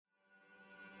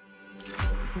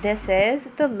This is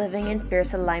the Living in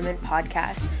Fierce Alignment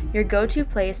podcast, your go-to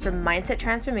place for mindset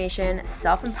transformation,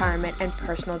 self-empowerment, and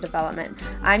personal development.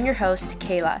 I'm your host,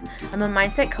 Kayla. I'm a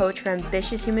mindset coach for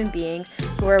ambitious human beings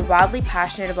who are wildly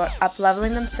passionate about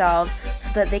up-leveling themselves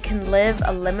so that they can live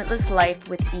a limitless life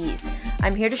with ease.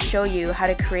 I'm here to show you how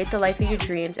to create the life of your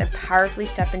dreams and powerfully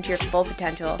step into your full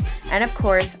potential, and of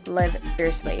course, live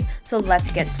fiercely. So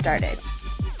let's get started.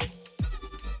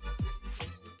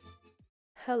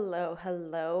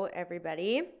 Hello,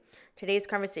 everybody. Today's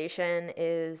conversation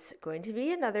is going to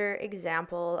be another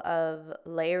example of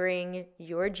layering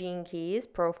your Gene Keys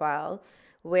profile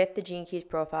with the Gene Keys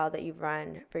profile that you've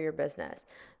run for your business.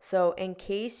 So in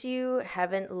case you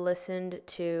haven't listened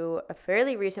to a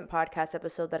fairly recent podcast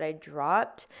episode that I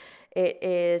dropped, it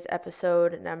is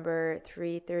episode number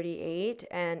 338.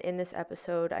 And in this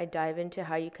episode, I dive into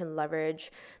how you can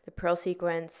leverage the Pearl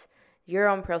Sequence, your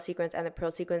own Pearl Sequence, and the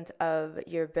Pearl Sequence of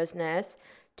your business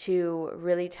to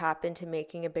really tap into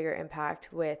making a bigger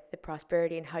impact with the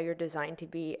prosperity and how you're designed to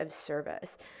be of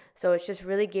service. So it's just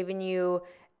really giving you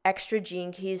extra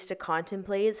Gene Keys to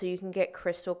contemplate so you can get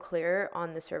crystal clear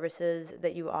on the services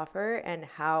that you offer and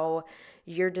how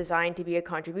you're designed to be a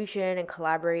contribution and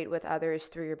collaborate with others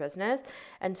through your business.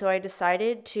 And so I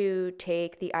decided to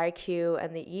take the IQ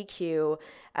and the EQ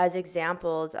as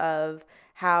examples of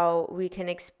how we can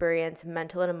experience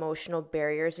mental and emotional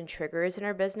barriers and triggers in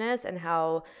our business, and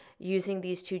how using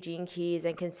these two Gene Keys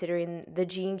and considering the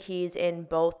Gene Keys in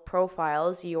both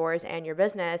profiles, yours and your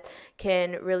business,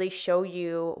 can really show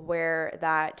you where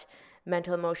that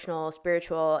mental, emotional,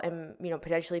 spiritual, and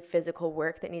potentially physical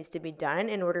work that needs to be done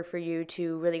in order for you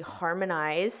to really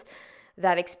harmonize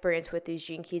that experience with these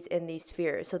Gene Keys in these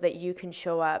spheres, so that you can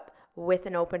show up with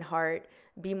an open heart,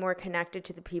 be more connected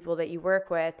to the people that you work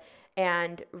with,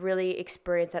 and really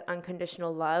experience that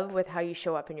unconditional love with how you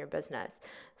show up in your business.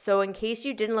 So in case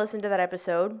you didn't listen to that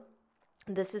episode,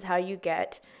 this is how you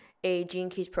get a Gene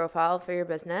Keys profile for your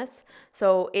business.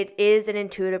 So it is an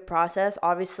intuitive process.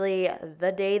 Obviously,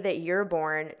 the day that you're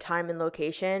born, time and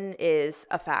location is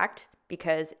a fact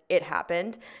because it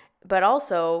happened. But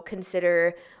also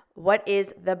consider, what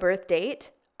is the birth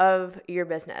date of your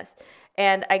business?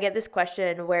 And I get this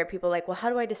question where people are like, well, how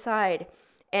do I decide?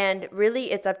 And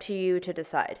really, it's up to you to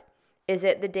decide. Is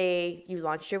it the day you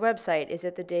launched your website? Is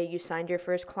it the day you signed your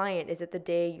first client? Is it the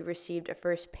day you received a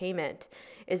first payment?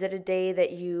 Is it a day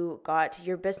that you got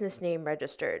your business name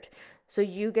registered? So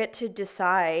you get to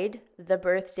decide the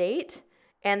birth date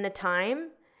and the time.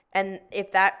 And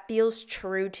if that feels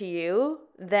true to you,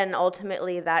 then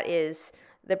ultimately that is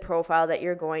the profile that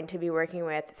you're going to be working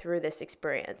with through this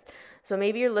experience. So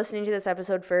maybe you're listening to this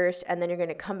episode first, and then you're going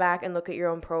to come back and look at your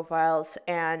own profiles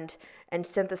and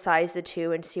synthesize the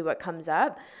two and see what comes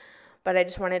up. But I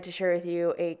just wanted to share with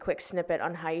you a quick snippet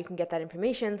on how you can get that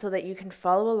information so that you can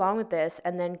follow along with this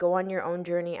and then go on your own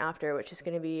journey after, which is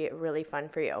going to be really fun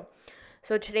for you.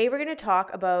 So today we're going to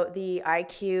talk about the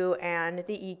IQ and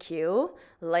the EQ,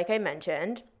 like I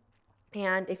mentioned.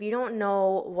 And if you don't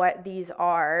know what these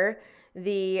are,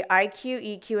 the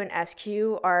IQ, EQ, and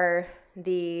SQ are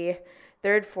the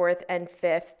third, fourth, and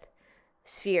fifth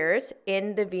spheres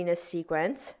in the Venus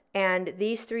sequence. And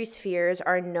these three spheres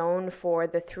are known for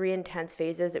the three intense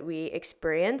phases that we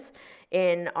experience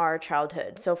in our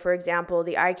childhood. So for example,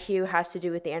 the IQ has to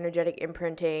do with the energetic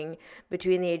imprinting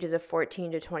between the ages of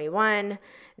 14 to 21.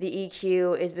 The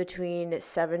EQ is between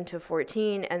 7 to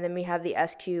 14. And then we have the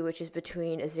SQ, which is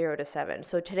between 0 to 7.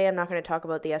 So today I'm not going to talk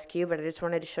about the SQ, but I just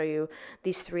wanted to show you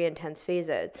these three intense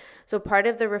phases. So part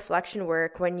of the reflection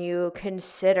work, when you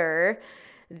consider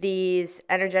these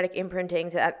energetic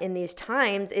imprintings in these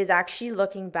times, is actually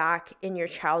looking back in your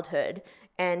childhood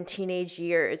and teenage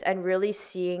years and really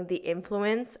seeing the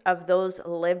influence of those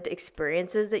lived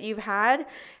experiences that you've had,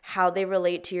 how they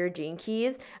relate to your Gene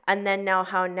Keys, and then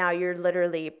how you're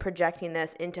literally projecting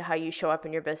this into how you show up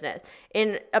in your business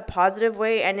in a positive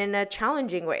way and in a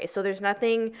challenging way. So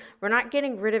we're not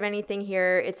getting rid of anything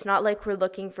here. It's not like we're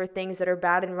looking for things that are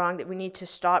bad and wrong that we need to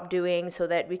stop doing so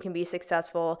that we can be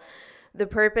successful. The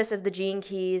purpose of the Gene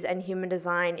Keys and human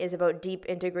design is about deep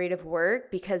integrative work,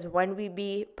 because when we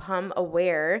become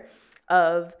aware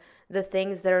of the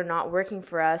things that are not working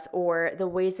for us or the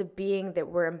ways of being that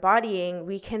we're embodying,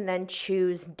 we can then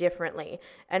choose differently.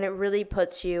 And it really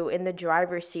puts you in the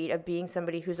driver's seat of being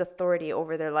somebody who's authority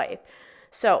over their life.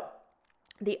 So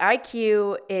the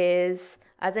IQ is,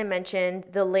 as I mentioned,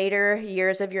 the later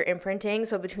years of your imprinting.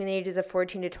 So between the ages of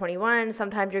 14 to 21,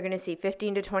 sometimes you're going to see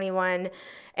 15 to 21.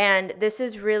 And this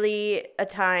is really a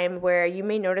time where you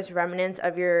may notice remnants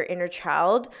of your inner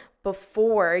child,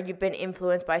 before you've been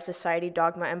influenced by society,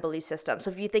 dogma, and belief system.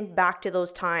 So if you think back to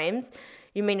those times,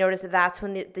 you may notice that that's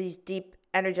when these deep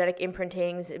energetic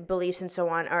imprintings, beliefs, and so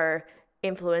on are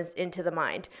influenced into the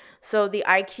mind. So the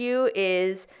IQ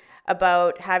is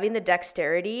about having the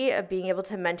dexterity of being able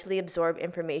to mentally absorb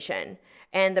information.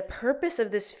 And the purpose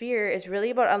of this sphere is really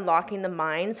about unlocking the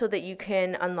mind so that you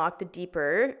can unlock the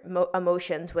deeper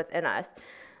emotions within us.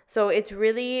 So it's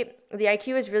really, the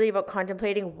IQ is really about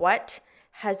contemplating what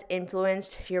has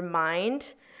influenced your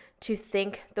mind to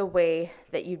think the way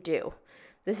that you do.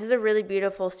 This is a really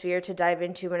beautiful sphere to dive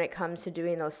into when it comes to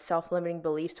doing those self-limiting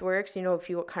beliefs works. You know, if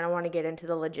you kind of want to get into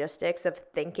the logistics of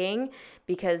thinking,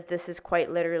 because this is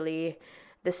quite literally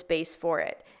the space for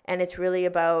it. And it's really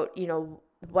about, you know,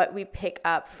 what we pick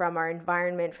up from our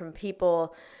environment, from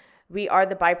people. We are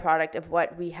the byproduct of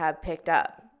what we have picked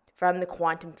up from the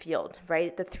quantum field,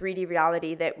 right? The 3D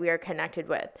reality that we are connected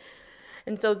with.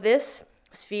 And so this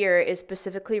sphere is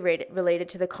specifically related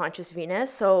to the conscious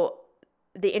Venus. So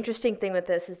the interesting thing with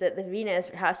this is that the Venus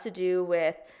has to do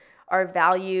with our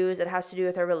values. It has to do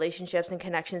with our relationships and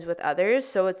connections with others.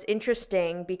 So it's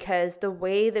interesting because the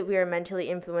way that we are mentally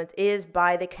influenced is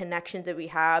by the connections that we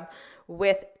have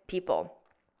with people,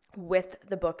 with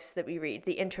the books that we read,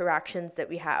 the interactions that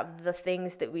we have, the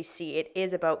things that we see. It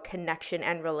is about connection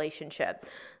and relationship.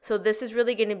 So this is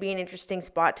really going to be an interesting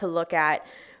spot to look at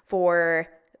for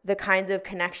the kinds of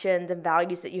connections and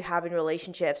values that you have in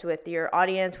relationships with your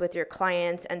audience, with your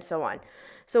clients, and so on.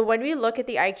 So when we look at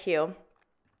the IQ,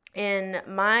 in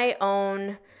my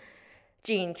own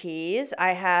gene keys,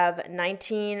 I have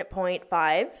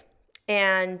 19.5,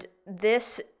 and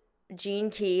this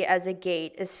gene key as a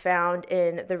gate is found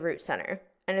in the root center,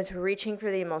 and it's reaching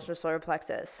for the emotional solar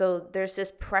plexus. So there's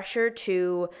this pressure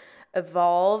to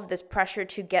evolve, this pressure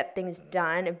to get things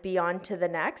done and be on to the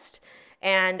next.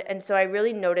 And so I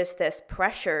really noticed this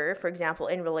pressure, for example,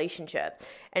 in relationship.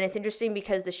 And it's interesting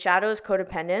because the shadow is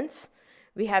codependence,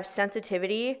 we have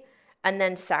sensitivity, and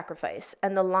then sacrifice.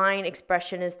 And the line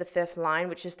expression is the fifth line,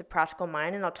 which is the practical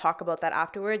mind. And I'll talk about that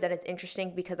afterwards. And it's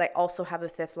interesting because I also have a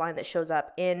fifth line that shows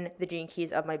up in the gene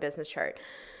keys of my business chart.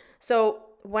 So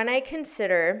when I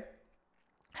consider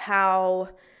how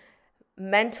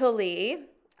mentally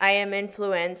I am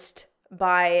influenced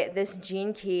by this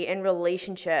gene key in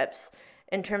relationships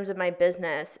in terms of my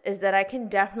business, is that I can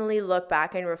definitely look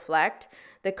back and reflect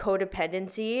the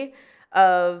codependency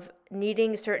of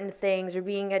needing certain things or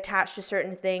being attached to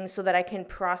certain things so that I can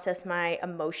process my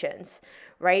emotions,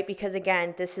 right? Because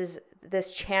again,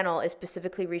 this channel is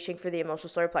specifically reaching for the emotional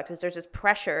solar plexus. There's this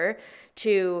pressure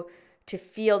to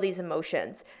feel these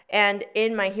emotions. And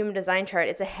in my human design chart,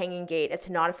 it's a hanging gate. It's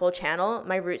not a full channel.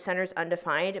 My root center is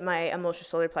undefined. My emotional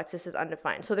solar plexus is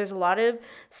undefined. So there's a lot of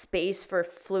space for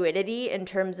fluidity in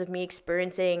terms of me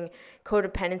experiencing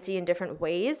codependency in different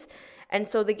ways. And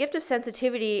so the gift of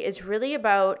sensitivity is really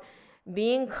about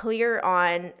being clear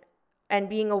on and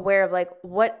being aware of like,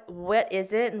 what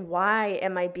is it and why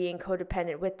am I being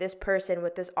codependent with this person,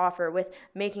 with this offer, with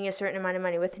making a certain amount of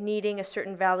money, with needing a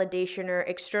certain validation or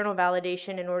external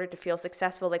validation in order to feel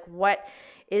successful? Like, what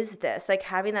is this? Like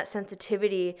having that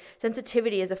sensitivity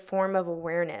is a form of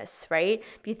awareness, right?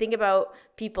 If you think about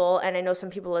people, and I know some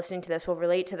people listening to this will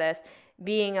relate to this,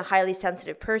 being a highly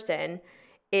sensitive person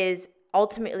is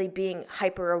ultimately being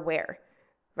hyper aware,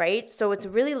 right? So it's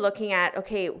really looking at,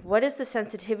 okay, what is the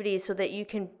sensitivity so that you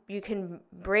can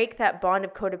break that bond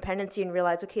of codependency and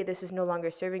realize, okay, this is no longer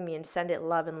serving me, and send it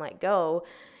love and let go.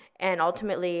 And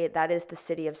ultimately, that is the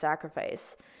city of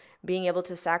sacrifice. Being able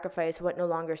to sacrifice what no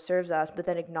longer serves us, but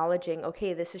then acknowledging,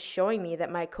 okay, this is showing me that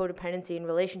my codependency in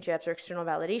relationships or external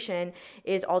validation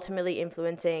is ultimately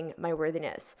influencing my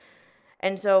worthiness.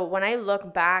 And so when I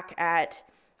look back at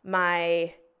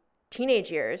my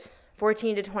teenage years,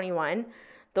 14 to 21,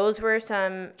 those were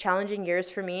some challenging years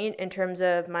for me in terms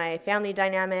of my family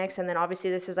dynamics. And then obviously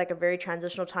this is like a very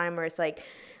transitional time where it's like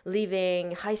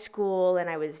leaving high school, and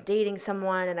I was dating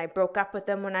someone and I broke up with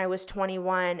them when I was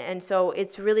 21. And so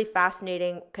it's really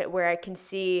fascinating where I can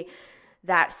see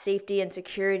that safety and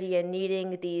security and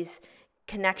needing these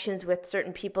connections with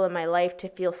certain people in my life to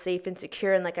feel safe and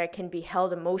secure and like I can be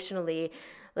held emotionally.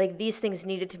 Like these things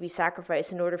needed to be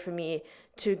sacrificed in order for me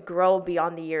to grow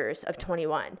beyond the years of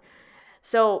 21.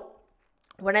 So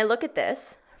when I look at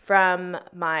this from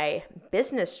my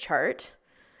business chart,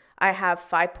 I have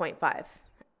 5.5.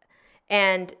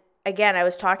 And again, I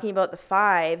was talking about the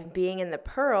 5 being in the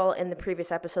pearl in the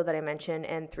previous episode that I mentioned,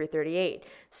 and 338.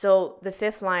 So the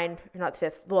fifth line,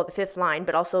 the fifth line,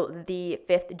 but also the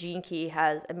fifth gene key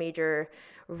has a major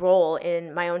role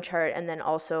in my own chart and then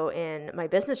also in my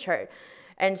business chart.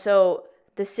 And so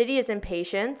the city is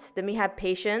impatience, then we have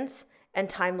patience and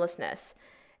timelessness.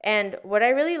 And what I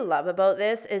really love about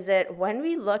this is that when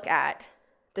we look at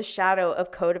the shadow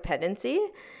of codependency,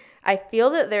 I feel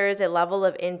that there is a level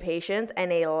of impatience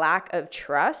and a lack of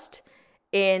trust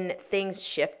in things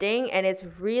shifting, and it's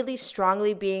really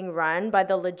strongly being run by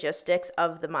the logistics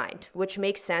of the mind, which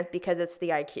makes sense because it's the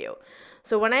IQ.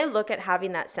 So when I look at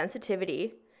having that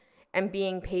sensitivity and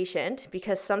being patient,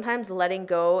 because sometimes letting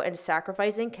go and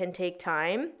sacrificing can take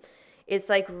time, it's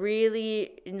like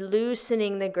really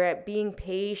loosening the grip, being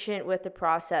patient with the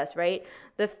process, right?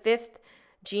 The fifth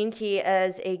gene key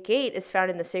as a gate is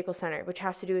found in the sacral center, which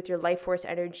has to do with your life force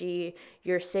energy,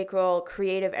 your sacral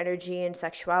creative energy and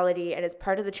sexuality. And it's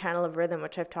part of the channel of rhythm,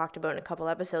 which I've talked about in a couple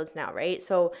episodes now, right?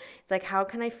 So it's like, how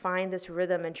can I find this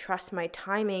rhythm and trust my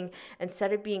timing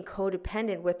instead of being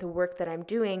codependent with the work that I'm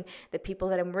doing, the people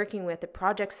that I'm working with, the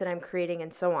projects that I'm creating,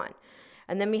 and so on.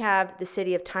 And then we have the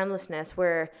city of timelessness,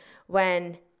 where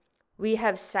when we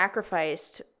have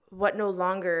sacrificed what no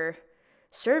longer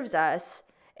serves us,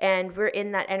 and we're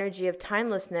in that energy of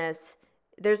timelessness,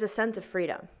 there's a sense of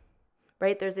freedom,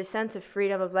 right? There's a sense of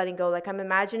freedom of letting go. Like, I'm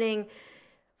imagining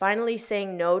finally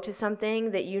saying no to something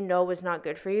that you know was not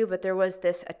good for you, but there was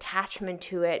this attachment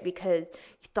to it because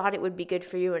you thought it would be good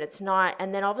for you and it's not.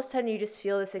 And then all of a sudden you just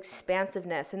feel this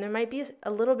expansiveness, and there might be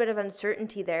a little bit of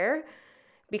uncertainty there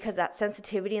because that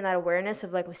sensitivity and that awareness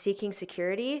of like seeking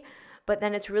security, but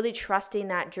then it's really trusting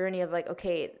that journey of like,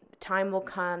 okay, time will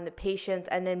come, the patience,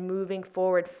 and then moving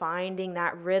forward, finding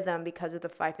that rhythm because of the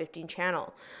 515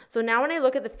 channel. So now when I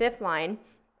look at the fifth line,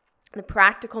 the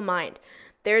practical mind,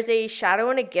 there's a shadow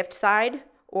and a gift side,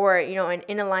 or, an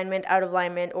in alignment, out of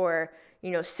alignment, or,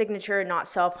 signature, not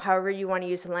self, however you want to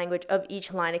use the language of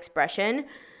each line expression.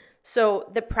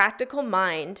 So the practical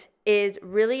mind is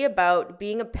really about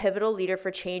being a pivotal leader for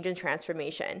change and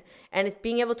transformation. And it's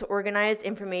being able to organize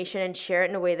information and share it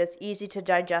in a way that's easy to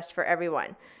digest for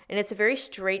everyone. And it's a very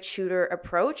straight shooter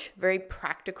approach, very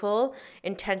practical,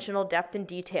 intentional depth and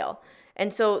detail.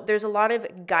 And so there's a lot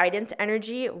of guidance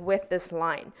energy with this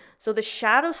line. So the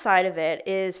shadow side of it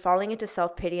is falling into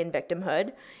self-pity and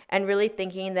victimhood and really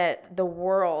thinking that the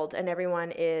world and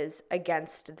everyone is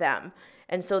against them.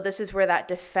 And so this is where that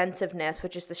defensiveness,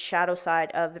 which is the shadow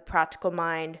side of the practical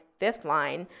mind, fifth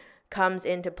line, comes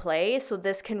into play. So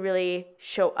this can really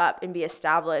show up and be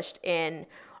established in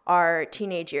our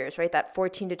teenage years, right? That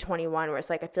 14 to 21, where it's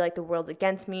like, I feel like the world's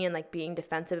against me, and like being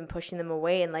defensive and pushing them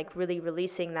away, and like really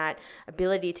releasing that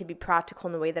ability to be practical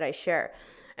in the way that I share.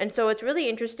 And so it's really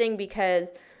interesting because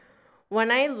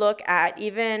when I look at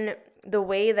even the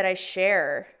way that I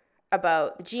share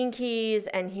about the gene keys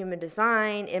and human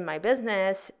design in my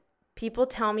business, people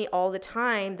tell me all the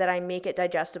time that I make it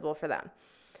digestible for them.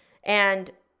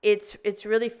 And it's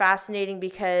really fascinating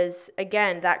because,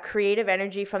 again, that creative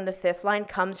energy from the fifth line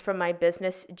comes from my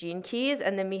business gene keys.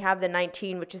 And then we have the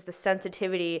 19, which is the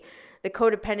sensitivity, the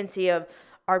codependency of,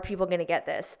 are people going to get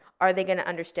this? Are they going to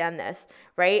understand this?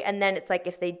 Right? And then it's like,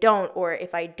 if they don't, or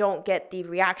if I don't get the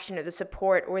reaction or the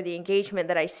support or the engagement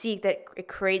that I seek, that it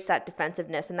creates that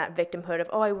defensiveness and that victimhood of,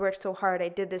 oh, I worked so hard, I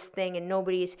did this thing, and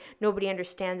nobody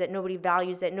understands it, nobody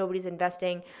values it, nobody's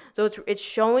investing. So it's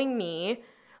showing me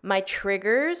my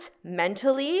triggers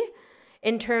mentally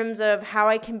in terms of how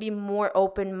I can be more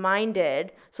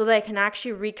open-minded so that I can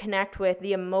actually reconnect with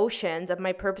the emotions of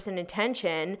my purpose and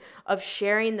intention of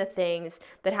sharing the things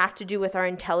that have to do with our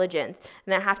intelligence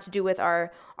and that have to do with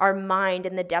our mind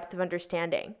and the depth of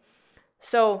understanding.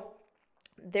 So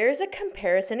there's a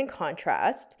comparison and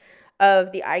contrast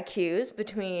of the IQs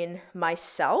between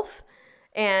myself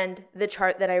and the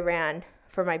chart that I ran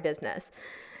for my business.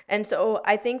 And so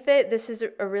I think that this is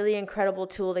a really incredible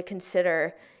tool to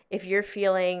consider if you're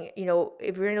feeling,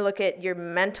 if we're going to look at your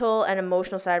mental and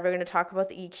emotional side, we're going to talk about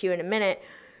the EQ in a minute.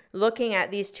 Looking at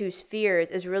these two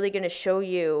spheres is really going to show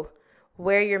you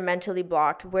where you're mentally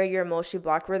blocked, where you're emotionally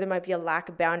blocked, where there might be a lack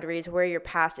of boundaries, where your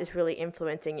past is really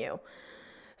influencing you.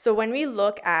 So when we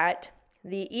look at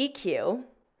the EQ,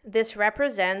 this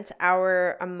represents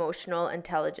our emotional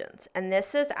intelligence, and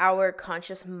this is our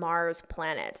conscious Mars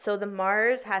planet. So the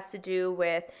Mars has to do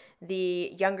with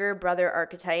the younger brother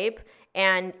archetype,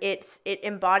 and it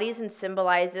embodies and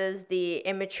symbolizes the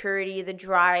immaturity, the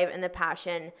drive, and the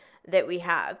passion that we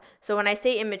have. So when I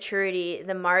say immaturity,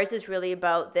 the Mars is really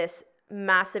about this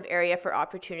massive area for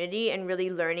opportunity and really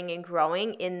learning and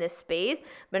growing in this space,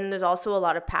 but there's also a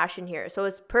lot of passion here. So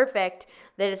it's perfect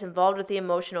that it's involved with the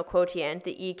emotional quotient,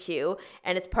 the EQ,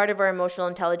 and it's part of our emotional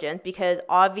intelligence, because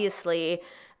obviously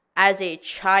as a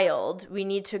child we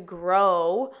need to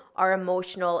grow our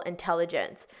emotional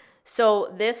intelligence.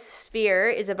 So this sphere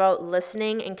is about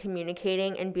listening and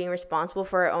communicating and being responsible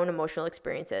for our own emotional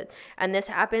experiences. And this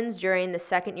happens during the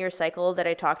second year cycle that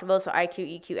I talked about. So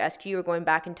IQ, EQ, SQ, we're going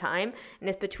back in time. And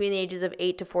it's between the ages of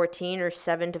 8 to 14 or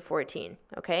 7 to 14.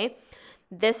 Okay.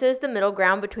 This is the middle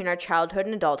ground between our childhood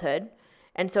and adulthood.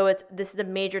 And so this is a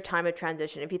major time of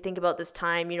transition. If you think about this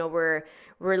time, we're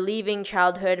leaving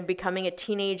childhood and becoming a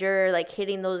teenager, like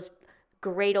hitting those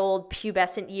great old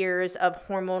pubescent years of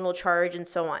hormonal charge and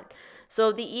so on.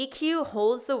 So the EQ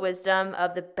holds the wisdom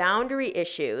of the boundary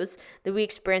issues that we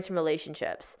experience in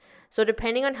relationships. So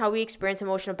depending on how we experience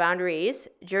emotional boundaries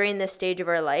during this stage of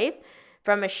our life,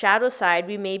 from a shadow side,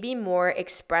 we may be more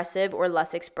expressive or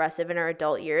less expressive in our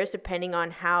adult years, depending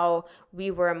on how we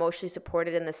were emotionally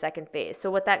supported in the second phase. So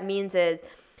what that means is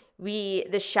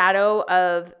the shadow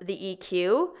of the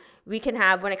EQ, we can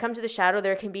have, when it comes to the shadow,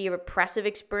 there can be a repressive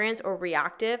experience or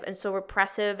reactive. And so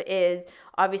repressive is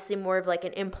obviously more of like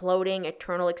an imploding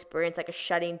internal experience, like a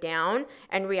shutting down,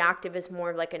 and reactive is more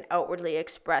of like an outwardly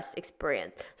expressed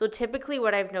experience. So typically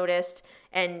what I've noticed,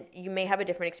 and you may have a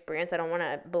different experience, I don't want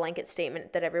a blanket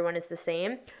statement that everyone is the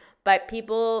same, but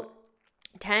people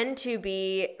tend to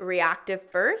be reactive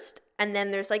first, and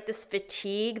then there's like this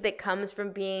fatigue that comes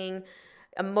from being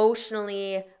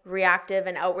emotionally reactive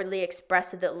and outwardly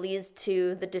expressive that leads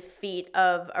to the defeat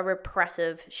of a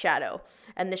repressive shadow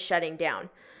and the shutting down.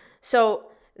 So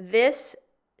this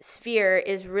sphere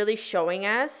is really showing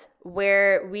us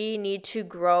where we need to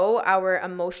grow our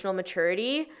emotional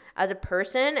maturity as a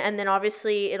person. And then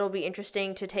obviously it'll be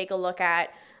interesting to take a look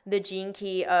at the gene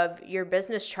key of your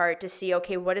business chart to see,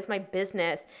 okay, what is my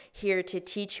business here to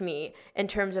teach me in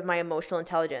terms of my emotional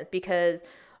intelligence? Because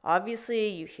obviously,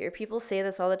 you hear people say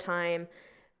this all the time.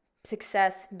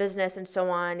 Success, business, and so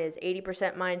on is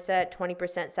 80% mindset,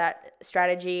 20%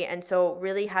 strategy. And so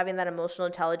really having that emotional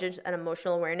intelligence and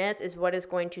emotional awareness is what is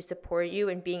going to support you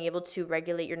in being able to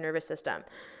regulate your nervous system.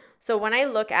 So when I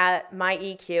look at my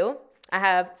EQ, I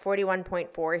have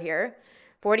 41.4 here.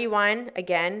 41,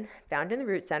 again, found in the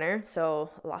root center.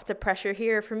 So lots of pressure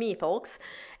here for me, folks.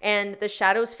 And the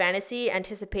shadows, fantasy,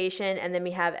 anticipation, and then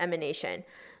we have emanation.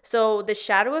 So the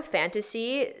shadow of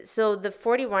fantasy, so the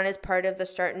 41 is part of the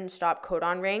start and stop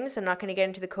codon rings. I'm not going to get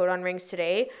into the codon rings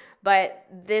today, but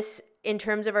this, in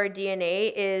terms of our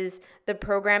DNA, is the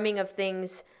programming of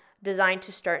things designed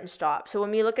to start and stop. So when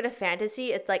we look at a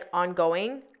fantasy, it's like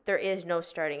ongoing. There is no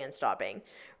starting and stopping,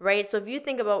 right? So if you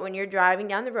think about when you're driving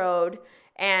down the road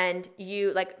and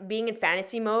you, like, being in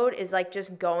fantasy mode is like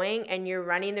just going and you're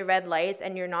running the red lights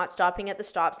and you're not stopping at the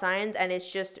stop signs, and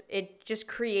it just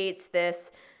creates this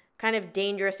kind of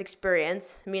dangerous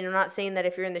experience. I mean, I'm not saying that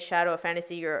if you're in the shadow of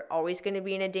fantasy, you're always going to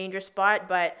be in a dangerous spot,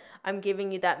 but I'm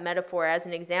giving you that metaphor as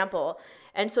an example.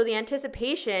 And so the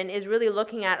anticipation is really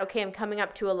looking at, okay, I'm coming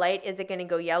up to a light. Is it going to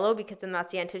go yellow? Because then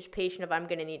that's the anticipation of I'm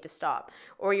going to need to stop.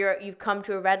 Or you've come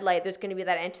to a red light. There's going to be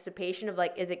that anticipation of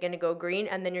like, is it going to go green?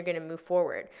 And then you're going to move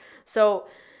forward. So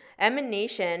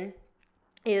emanation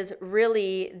is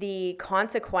really the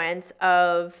consequence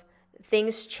of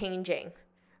things changing,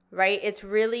 right? It's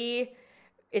really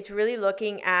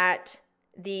looking at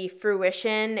the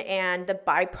fruition and the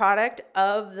byproduct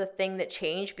of the thing that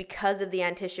changed because of the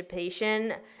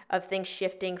anticipation of things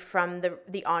shifting from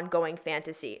the ongoing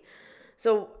fantasy.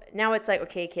 So now it's like,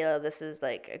 okay, Kayla, this is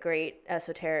like a great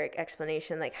esoteric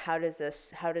explanation. Like, how does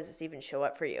this even show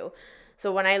up for you?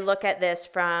 So when I look at this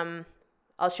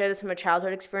I'll share this from a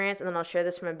childhood experience, and then I'll share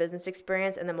this from a business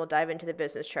experience, and then we'll dive into the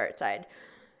business chart side.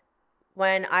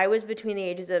 When I was between the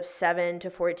ages of 7 to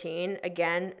 14,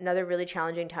 again, another really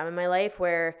challenging time in my life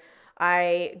where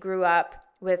I grew up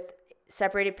with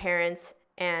separated parents,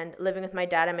 and living with my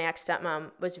dad and my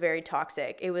ex-stepmom was very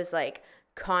toxic. It was like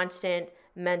constant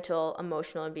mental,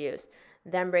 emotional abuse.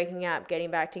 Them breaking up,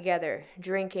 getting back together,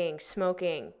 drinking,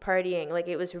 smoking, partying. Like,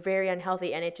 it was very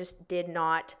unhealthy, and it just did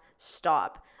not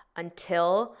stop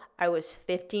until I was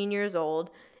 15 years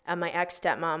old and my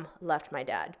ex-stepmom left my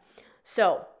dad.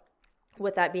 So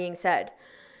with that being said,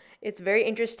 it's very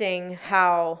interesting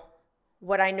how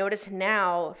what I notice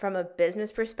now from a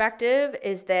business perspective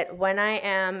is that when I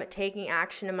am taking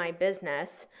action in my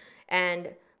business, and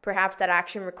perhaps that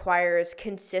action requires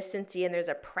consistency and there's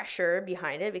a pressure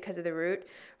behind it because of the root,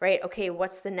 right? Okay,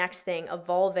 what's the next thing?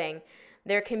 Evolving.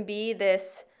 There can be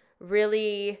this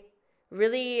really,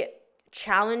 really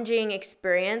challenging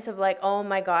experience of like, oh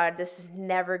my God, this is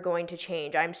never going to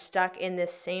change. I'm stuck in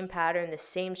this same pattern, the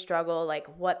same struggle. Like,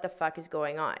 what the fuck is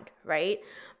going on, right?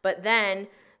 But then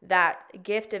that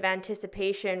gift of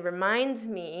anticipation reminds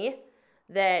me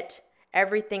that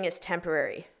everything is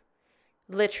temporary.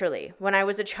 Literally, when I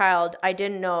was a child, I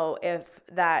didn't know if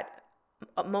that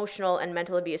emotional and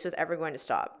mental abuse was ever going to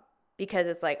stop, because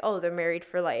it's like, oh, they're married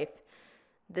for life.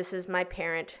 This is my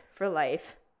parent for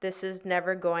life. This is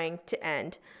never going to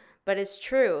end. But it's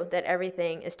true that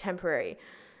everything is temporary.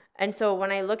 And so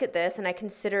when I look at this and I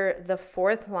consider the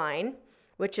fourth line,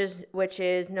 which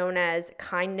is known as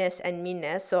kindness and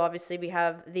meanness. So obviously we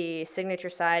have the signature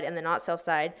side and the not self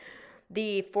side.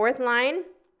 The fourth line,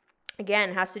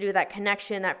 again, has to do with that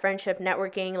connection, that friendship,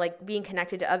 networking, like being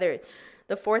connected to others.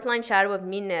 The fourth line shadow of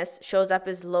meanness shows up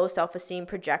as low self-esteem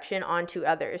projection onto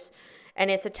others.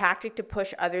 And it's a tactic to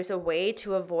push others away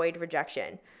to avoid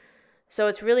rejection. So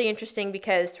it's really interesting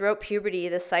because throughout puberty,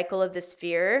 the cycle of this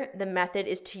fear, the method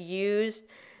is to use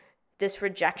this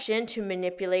rejection to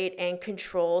manipulate and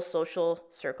control social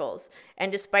circles.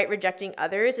 And despite rejecting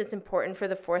others, it's important for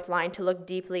the fourth line to look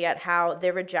deeply at how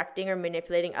they're rejecting or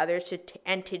manipulating others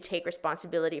and to take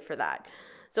responsibility for that.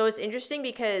 So it's interesting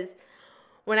because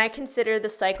when I consider the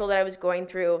cycle that I was going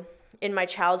through in my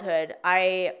childhood,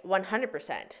 I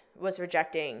 100% was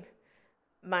rejecting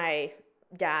my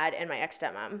dad and my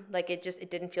ex-stepmom. Like it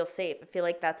didn't feel safe. I feel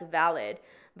like that's valid.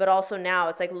 But also now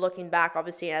it's like looking back,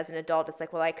 obviously as an adult, it's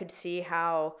like, well, I could see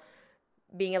how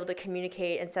being able to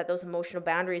communicate and set those emotional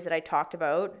boundaries that I talked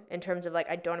about in terms of like,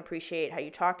 I don't appreciate how you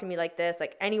talk to me like this.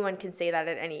 Like anyone can say that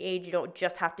at any age. You don't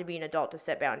just have to be an adult to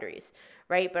set boundaries,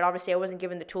 right? But obviously I wasn't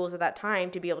given the tools at that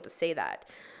time to be able to say that.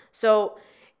 So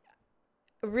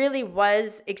really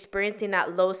was experiencing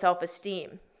that low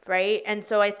self-esteem, right? And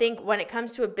so I think when it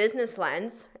comes to a business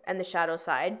lens and the shadow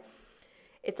side,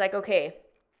 it's like, okay,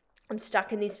 I'm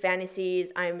stuck in these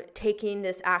fantasies. I'm taking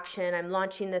this action. I'm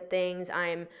launching the things.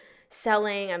 I'm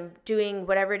selling. I'm doing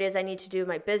whatever it is I need to do in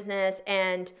my business.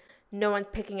 And no one's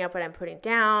picking up what I'm putting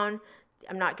down.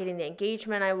 I'm not getting the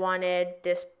engagement I wanted.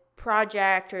 This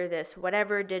project or this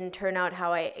whatever didn't turn out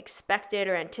how I expected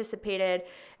or anticipated.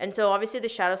 And so obviously the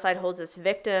shadow side holds this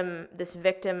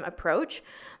victim approach.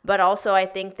 But also I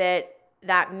think that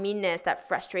meanness, that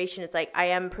frustration, it's like I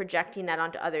am projecting that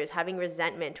onto others, having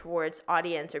resentment towards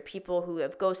audience or people who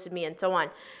have ghosted me and so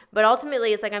on. But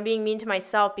ultimately, it's like I'm being mean to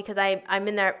myself because I'm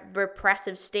in that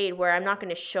repressive state where I'm not going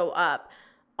to show up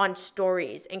on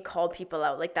stories and call people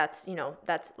out. Like that's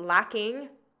lacking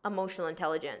emotional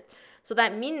intelligence. So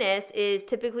that meanness is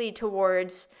typically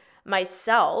towards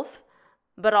myself,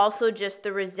 but also just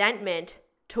the resentment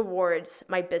towards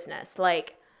my business.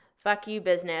 Like, fuck you,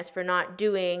 business, for not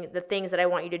doing the things that I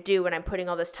want you to do when I'm putting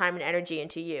all this time and energy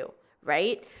into you,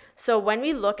 right? So when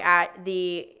we look at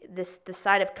the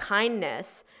side of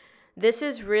kindness, this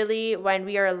is really when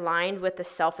we are aligned with the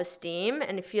self-esteem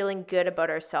and feeling good about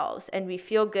ourselves. And we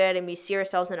feel good and we see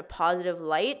ourselves in a positive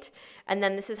light. And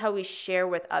then this is how we share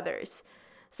with others.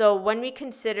 So when we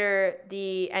consider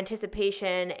the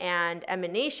anticipation and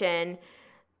emanation,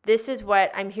 this is what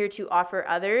I'm here to offer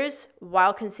others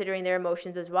while considering their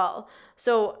emotions as well.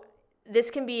 So this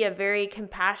can be a very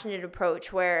compassionate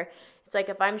approach where it's like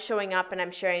if I'm showing up and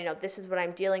I'm sharing, this is what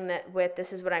I'm dealing with,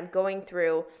 this is what I'm going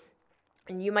through,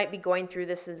 and you might be going through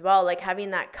this as well, like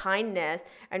having that kindness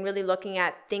and really looking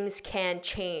at things can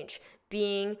change,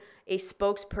 being a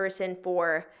spokesperson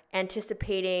for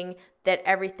anticipating that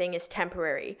everything is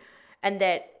temporary and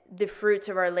that the fruits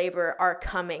of our labor are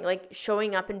coming, like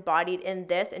showing up embodied in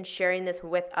this and sharing this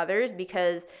with others,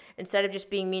 because instead of just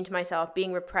being mean to myself,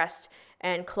 being repressed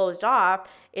and closed off,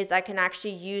 is I can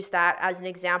actually use that as an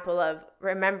example of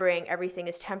remembering everything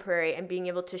is temporary and being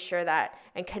able to share that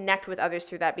and connect with others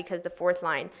through that, because the fourth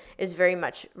line is very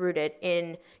much rooted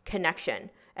in connection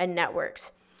and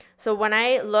networks. So when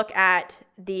I look at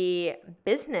the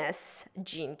business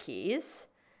gene keys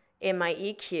in my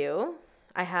EQ,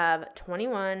 I have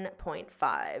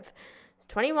 21.5.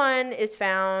 21 is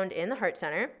found in the heart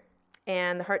center,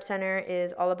 and the heart center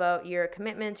is all about your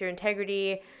commitments, your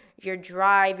integrity, your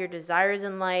drive, your desires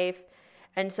in life.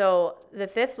 And so the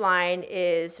fifth line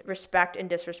is respect and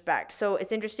disrespect. So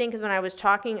it's interesting because when I was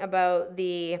talking about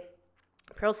the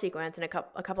Pearl sequence in a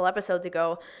couple episodes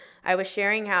ago, I was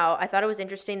sharing how I thought it was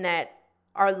interesting that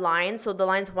our lines, so the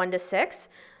lines 1 to 6,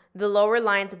 the lower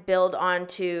lines build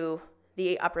onto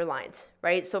the upper lines,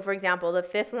 right? So for example, the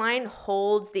fifth line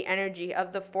holds the energy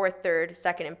of the fourth, third,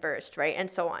 second, and first, right? And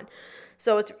so on.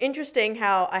 So it's interesting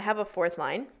how I have a fourth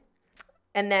line,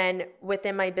 and then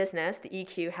within my business, the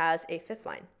EQ has a fifth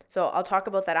line. So I'll talk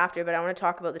about that after, but I want to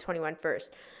talk about the 21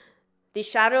 first. The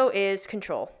shadow is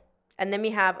control, and then we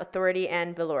have authority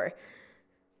and velour.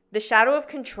 The shadow of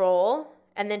control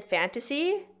and then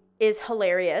fantasy is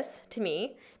hilarious to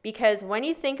me, because when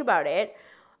you think about it,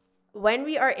 when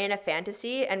we are in a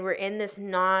fantasy and we're in this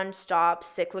non-stop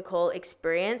cyclical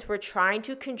experience, we're trying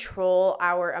to control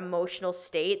our emotional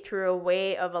state through a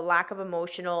way of a lack of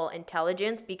emotional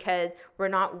intelligence because we're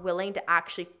not willing to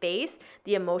actually face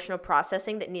the emotional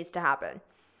processing that needs to happen.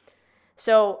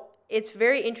 So it's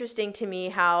very interesting to me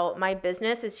how my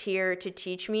business is here to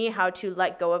teach me how to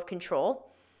let go of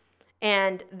control.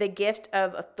 And the gift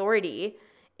of authority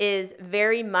is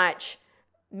very much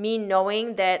me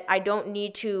knowing that I don't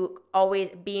need to always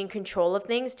be in control of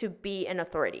things to be an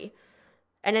authority.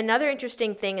 And another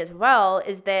interesting thing as well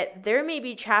is that there may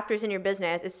be chapters in your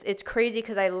business. It's crazy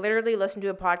because I literally listened to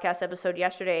a podcast episode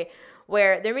yesterday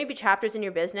where there may be chapters in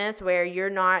your business where you're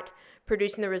not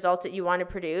producing the results that you want to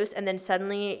produce, and then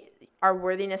suddenly our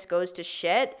worthiness goes to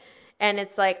shit. And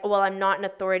it's like, well, I'm not an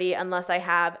authority unless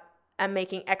I'm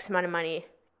making X amount of money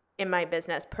in my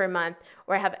business per month,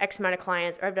 or I have X amount of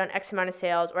clients, or I've done X amount of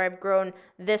sales, or I've grown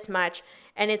this much.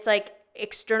 And it's like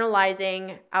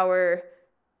externalizing our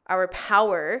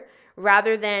power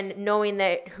rather than knowing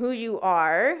that who you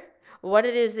are, what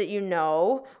it is that you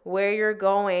know, where you're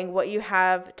going, what you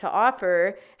have to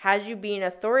offer has you being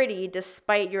authority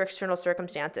despite your external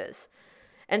circumstances.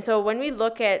 And so when we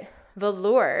look at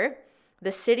Vellore,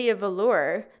 the city of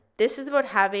Vellore, this is about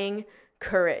having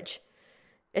courage,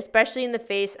 especially in the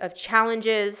face of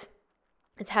challenges.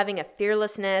 It's having a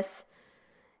fearlessness,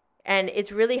 and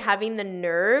it's really having the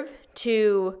nerve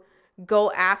to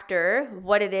go after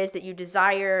what it is that you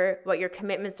desire, what your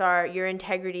commitments are, your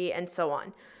integrity, and so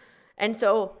on. And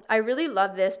so I really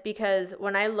love this because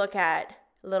when I look at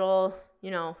little,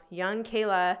 young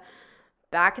Kayla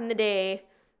back in the day,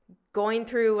 going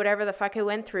through whatever the fuck I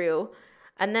went through,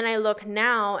 and then I look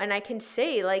now and I can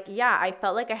say, like, yeah, I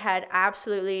felt like I had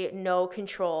absolutely no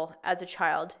control as a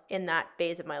child in that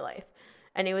phase of my life.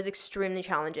 And it was extremely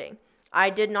challenging.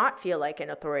 I did not feel like an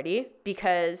authority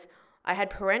because I had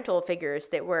parental figures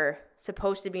that were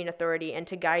supposed to be an authority and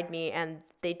to guide me, and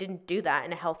they didn't do that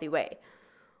in a healthy way.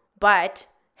 But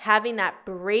having that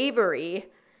bravery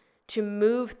to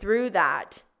move through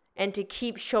that and to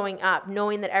keep showing up,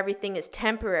 knowing that everything is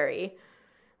temporary.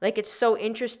 Like, it's so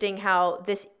interesting how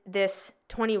this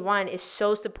 21 is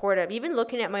so supportive, even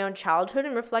looking at my own childhood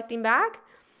and reflecting back,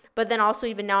 but then also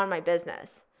even now in my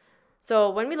business. So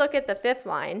when we look at the fifth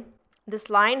line, this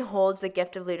line holds the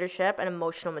gift of leadership and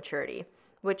emotional maturity,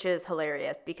 which is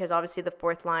hilarious because obviously the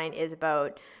fourth line is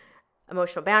about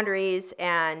emotional boundaries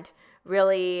and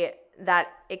really that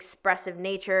expressive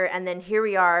nature. And then here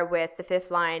we are with the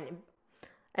fifth line.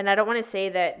 And I don't want to say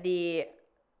that the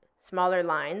smaller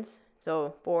lines,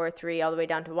 so 4, 3, all the way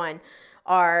down to 1,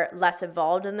 are less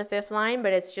evolved than the fifth line,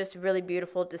 but it's just really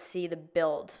beautiful to see the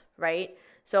build, right?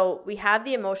 So we have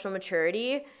the emotional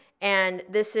maturity, and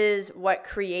this is what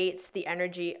creates the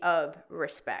energy of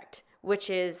respect, which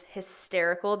is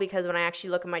hysterical because when I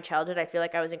actually look at my childhood, I feel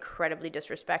like I was incredibly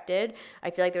disrespected.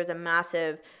 I feel like there was a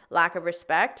massive lack of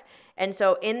respect. And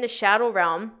so in the shadow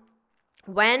realm,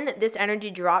 when this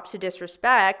energy drops to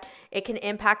disrespect, it can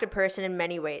impact a person in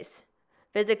many ways.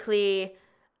 Physically,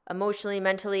 emotionally,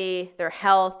 mentally, their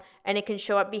health, and it can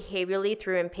show up behaviorally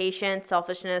through impatience,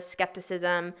 selfishness,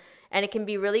 skepticism, and it can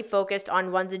be really focused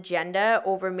on one's agenda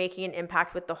over making an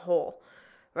impact with the whole,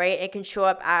 right? It can show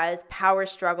up as power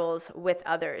struggles with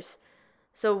others.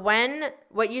 So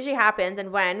what usually happens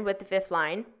with the fifth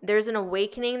line, there's an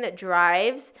awakening that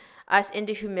drives us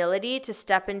into humility to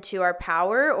step into our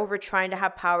power over trying to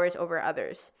have powers over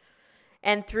others.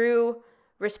 And through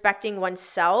respecting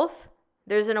oneself,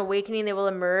 there's an awakening that will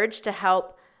emerge to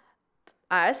help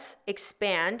us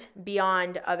expand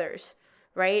beyond others,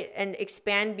 right? And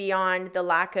expand beyond the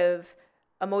lack of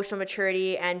emotional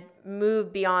maturity and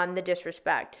move beyond the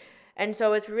disrespect. And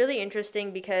so it's really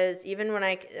interesting because even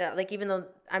though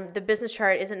the business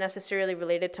chart isn't necessarily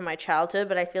related to my childhood,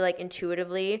 but I feel like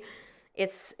intuitively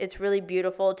it's really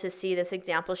beautiful to see this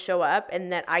example show up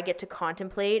and that I get to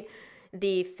contemplate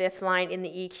the fifth line in the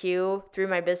EQ through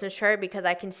my business chart because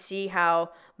I can see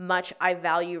how much I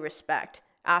value respect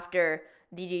after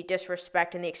the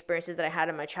disrespect and the experiences that I had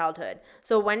in my childhood.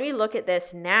 So when we look at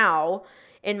this now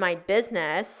in my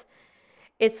business,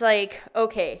 it's like,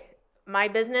 okay, my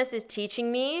business is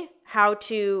teaching me how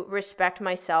to respect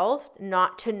myself,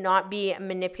 not be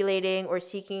manipulating or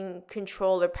seeking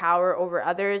control or power over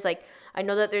others. Like, I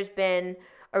know that there's been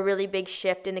a really big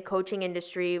shift in the coaching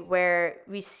industry where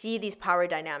we see these power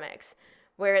dynamics,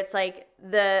 where it's like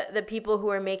the people who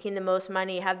are making the most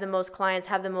money, have the most clients,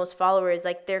 have the most followers,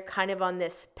 like they're kind of on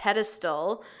this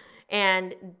pedestal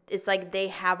and it's like they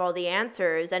have all the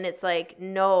answers. And it's like,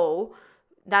 no,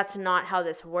 that's not how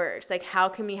this works. Like, how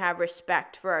can we have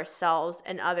respect for ourselves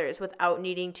and others without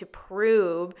needing to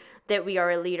prove that we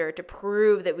are a leader, to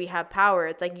prove that we have power?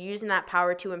 It's like using that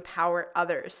power to empower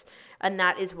others. And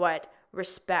that is what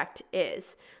respect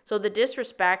is. So the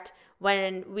disrespect,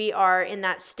 when we are in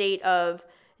that state of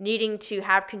needing to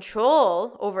have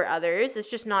control over others, is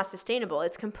just not sustainable.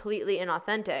 It's completely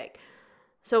inauthentic.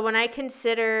 So when I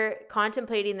consider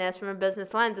contemplating this from a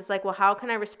business lens, it's like, well, how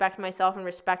can I respect myself and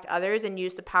respect others and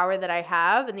use the power that I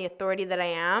have and the authority that I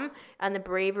am and the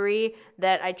bravery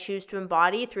that I choose to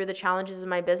embody through the challenges of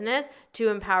my business to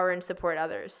empower and support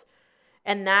others?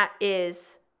 And that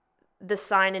is the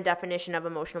sign and definition of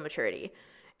emotional maturity.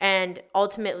 And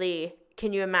ultimately,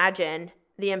 can you imagine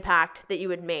the impact that you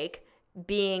would make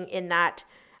being in that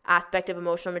aspect of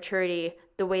emotional maturity,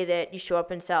 the way that you show up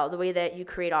and sell, the way that you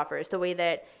create offers, the way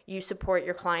that you support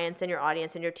your clients and your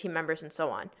audience and your team members and so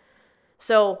on.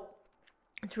 So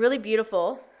it's really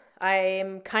beautiful.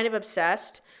 I'm kind of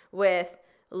obsessed with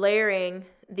layering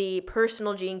the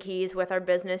personal gene keys with our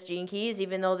business gene keys,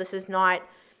 even though this is not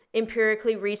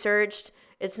empirically researched,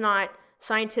 it's not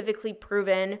scientifically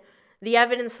proven. The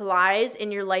evidence lies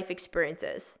in your life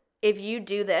experiences. If you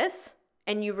do this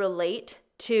and you relate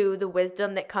to the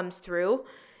wisdom that comes through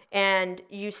and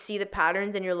you see the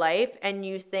patterns in your life and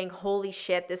you think, holy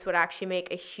shit, this would actually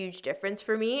make a huge difference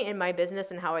for me in my business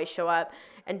and how I show up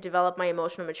and develop my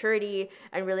emotional maturity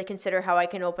and really consider how I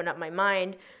can open up my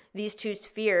mind. These two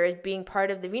spheres, being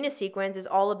part of the Venus sequence, is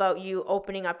all about you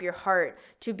opening up your heart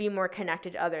to be more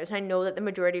connected to others. And I know that the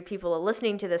majority of people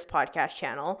listening to this podcast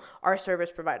channel are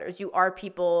service providers. You are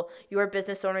people, you are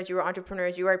business owners, you are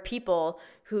entrepreneurs, you are people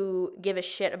who give a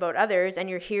shit about others, and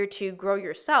you're here to grow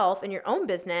yourself and your own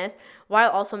business while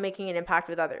also making an impact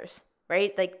with others,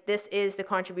 right? Like, this is the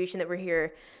contribution that we're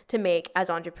here to make as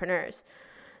entrepreneurs.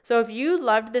 So if you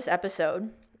loved this episode,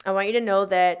 I want you to know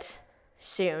that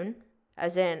soon,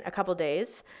 as in a couple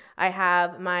days, I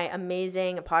have my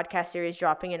amazing podcast series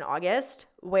dropping in August,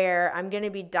 where I'm going to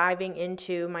be diving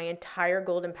into my entire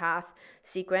Golden Path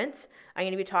sequence. I'm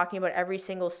going to be talking about every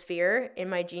single sphere in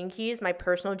my gene keys, my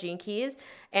personal gene keys,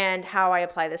 and how I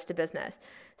apply this to business.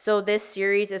 So this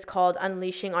series is called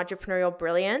Unleashing Entrepreneurial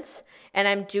Brilliance, and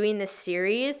I'm doing this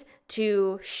series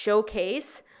to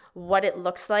showcase what it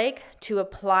looks like to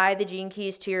apply the gene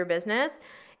keys to your business,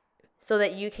 so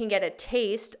that you can get a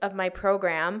taste of my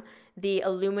program, The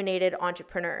Illuminated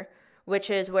Entrepreneur, which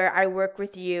is where I work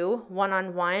with you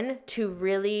one-on-one to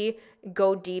really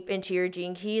go deep into your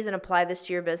gene keys and apply this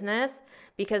to your business.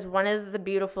 Because one of the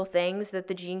beautiful things that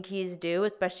the gene keys do,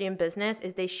 especially in business,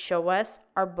 is they show us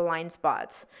our blind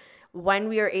spots. When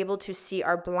we are able to see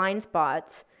our blind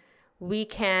spots, we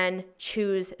can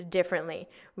choose differently.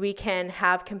 We can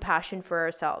have compassion for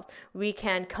ourselves. We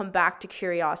can come back to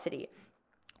curiosity.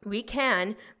 We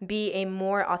can be a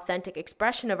more authentic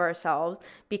expression of ourselves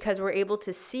because we're able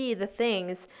to see the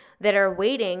things that are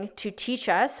waiting to teach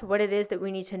us what it is that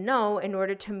we need to know in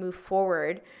order to move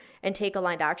forward and take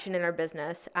aligned action in our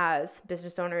business as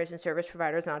business owners and service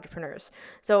providers and entrepreneurs.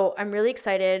 So I'm really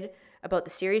excited about the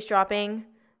series dropping.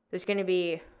 There's going to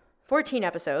be 14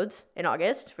 episodes in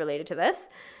August related to this,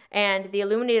 and The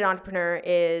Illuminated Entrepreneur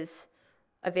is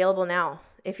available now.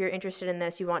 If you're interested in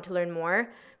this, you want to learn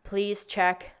more, please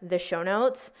check the show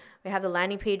notes. We have the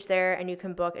landing page there, and you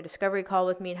can book a discovery call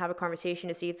with me and have a conversation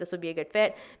to see if this will be a good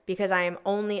fit, because I am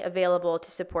only available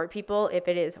to support people if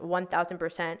it is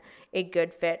 1000% a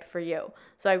good fit for you.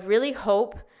 So I really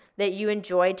hope that you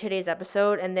enjoyed today's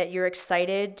episode and that you're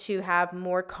excited to have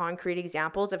more concrete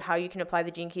examples of how you can apply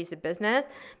the gene keys to business,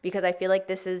 because I feel like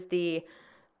this is the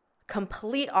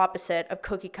complete opposite of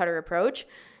cookie cutter approach.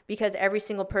 Because every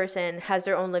single person has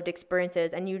their own lived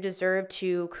experiences, and you deserve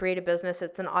to create a business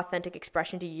that's an authentic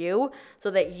expression to you, so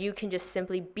that you can just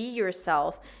simply be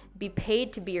yourself, be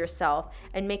paid to be yourself,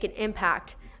 and make an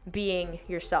impact being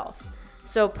yourself.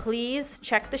 So please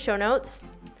check the show notes.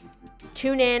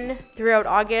 Tune in throughout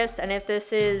August, and if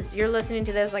you're listening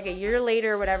to this like a year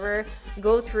later or whatever,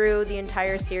 go through the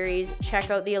entire series, check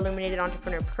out the Illuminated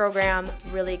Entrepreneur program.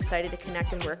 Really excited to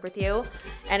connect and work with you.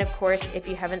 And of course, if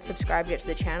you haven't subscribed yet to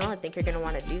the channel, I think you're going to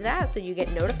want to do that so you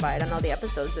get notified on all the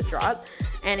episodes that drop.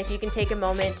 And if you can take a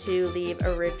moment to leave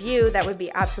a review, that would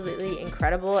be absolutely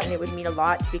incredible, and it would mean a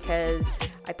lot, because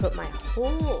I put my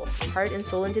whole heart and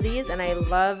soul into these, and I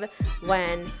love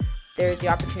when there's the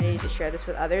opportunity to share this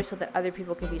with others so that other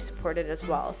people can be supported as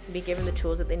well, be given the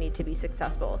tools that they need to be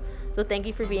successful. So thank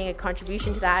you for being a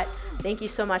contribution to that. Thank you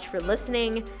so much for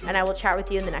listening, and I will chat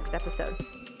with you in the next episode.